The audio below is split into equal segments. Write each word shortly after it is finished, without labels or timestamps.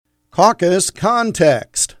Caucus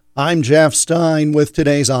Context. I'm Jeff Stein with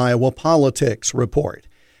today's Iowa Politics Report.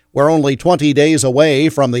 We're only 20 days away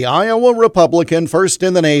from the Iowa Republican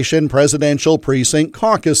first-in-the-nation presidential precinct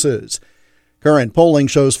caucuses. Current polling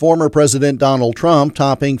shows former President Donald Trump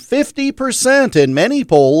topping 50% in many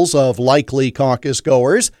polls of likely caucus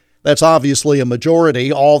goers. That's obviously a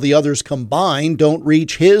majority. All the others combined don't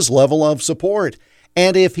reach his level of support.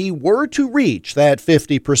 And if he were to reach that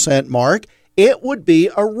 50% mark, it would be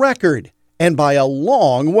a record, and by a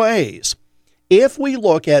long ways. If we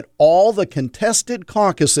look at all the contested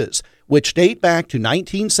caucuses, which date back to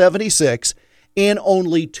 1976, in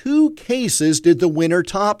only 2 cases did the winner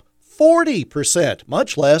top 40%,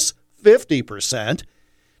 much less 50%.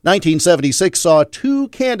 1976 saw 2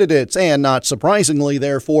 candidates, and not surprisingly,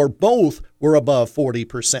 therefore, both were above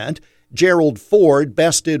 40%. Gerald Ford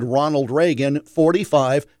bested Ronald Reagan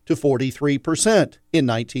 45 to 43% in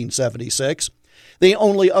 1976. The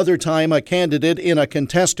only other time a candidate in a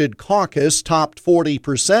contested caucus topped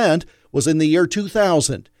 40% was in the year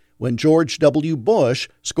 2000, when George W. Bush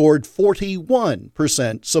scored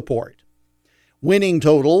 41% support. Winning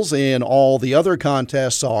totals in all the other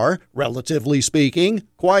contests are, relatively speaking,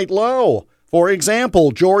 quite low. For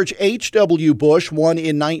example, George H.W. Bush won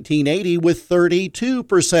in 1980 with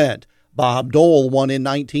 32%. Bob Dole won in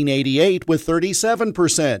 1988 with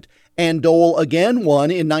 37%, and Dole again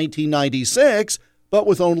won in 1996, but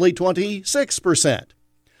with only 26%.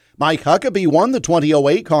 Mike Huckabee won the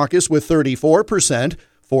 2008 caucus with 34%.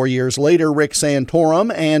 4 years later, Rick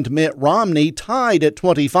Santorum and Mitt Romney tied at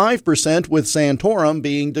 25%, with Santorum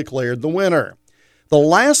being declared the winner. The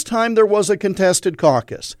last time there was a contested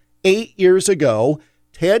caucus, 8 years ago,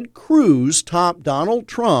 Ted Cruz topped Donald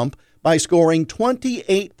Trump by scoring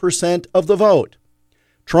 28% of the vote.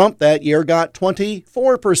 Trump that year got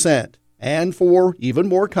 24%. And for even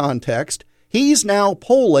more context, he's now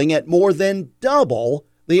polling at more than double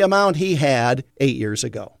the amount he had 8 years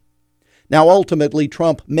ago. Now, ultimately,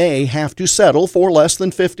 Trump may have to settle for less than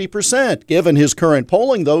 50%. Given his current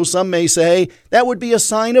polling, though, some may say that would be a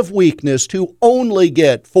sign of weakness to only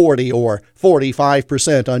get 40 or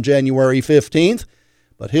 45% on January 15th.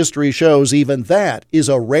 But history shows even that is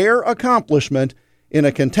a rare accomplishment in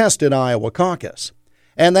a contested Iowa caucus.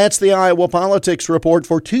 And that's the Iowa Politics Report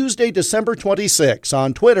for Tuesday, December 26,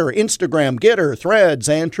 on Twitter, Instagram, Getter, Threads,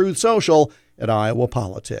 and Truth Social at Iowa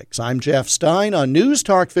Politics. I'm Jeff Stein on News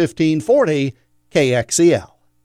Talk 1540 KXEL.